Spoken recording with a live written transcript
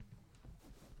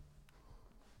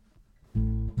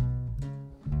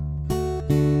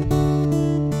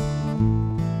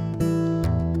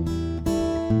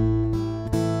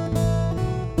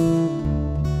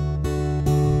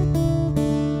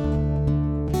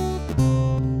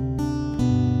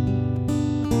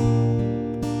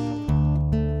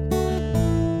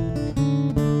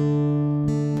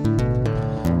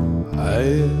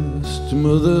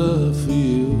mother for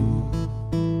you.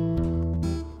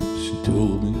 She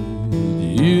told me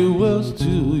that you was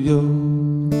too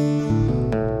young.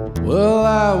 Well,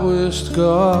 I wished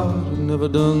God I'd never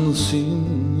done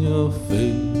seen your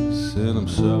face, and I'm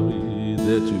sorry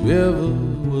that you ever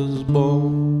was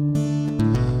born.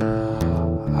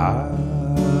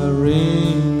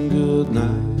 Irene, good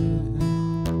night.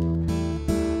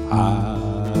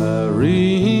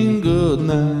 Irene, good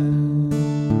night.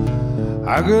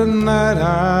 Good night,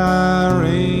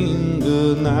 Irene.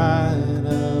 Good night,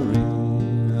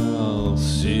 Irene. I'll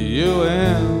see you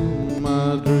in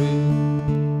my dream.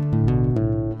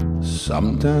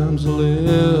 Sometimes I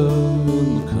live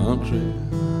in the country,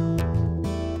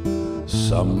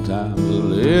 sometimes I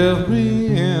live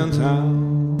me in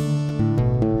town.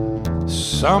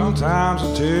 Sometimes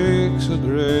it takes a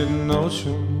great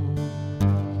notion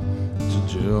to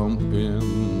jump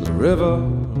in the river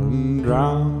and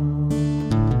drown.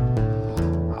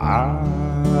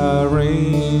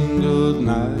 Irene, good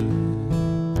night.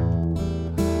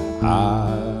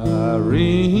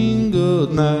 Irene,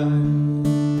 good night.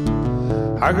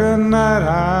 Good night,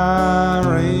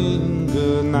 Irene.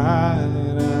 Good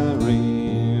night,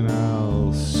 Irene.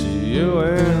 I'll see you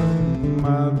in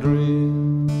my dream.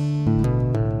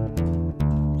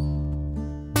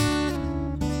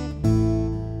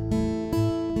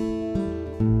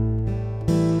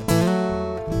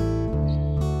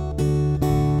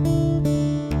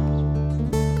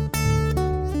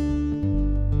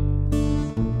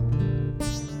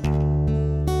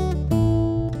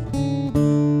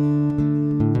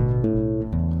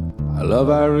 I love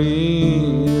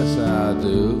Irene, yes I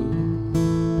do.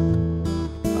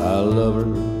 I love her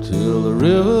till the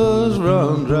rivers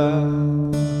run dry.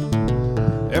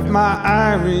 If my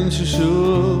Irene, she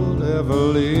should ever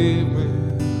leave me,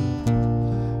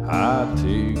 I'd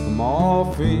take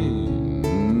morphine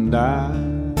and die.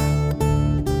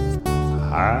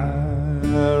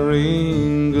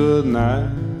 Irene, good night.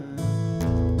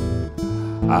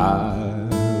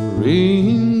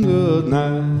 Irene, good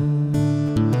night.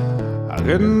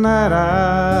 Good night,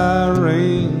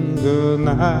 Irene. Good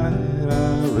night,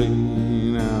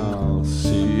 Irene. I'll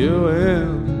see you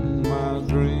in my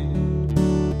dream.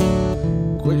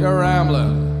 Quit your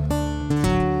rambling,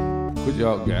 quit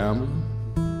your gambling,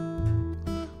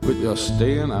 quit your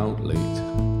staying out late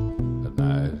at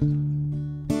night.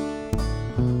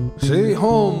 Stay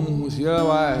home with your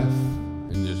wife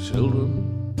and your children.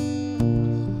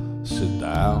 Sit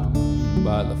down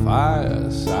by the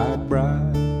fireside bright.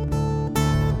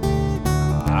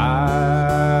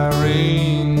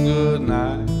 Irene, good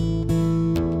night.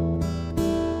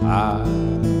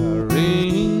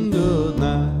 Irene, good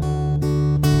night.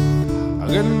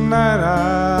 Good night,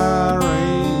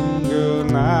 Irene.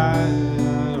 Good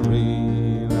night,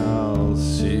 Irene. I'll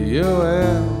see you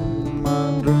in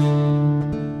my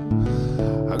dream.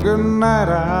 Good night,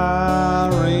 Irene.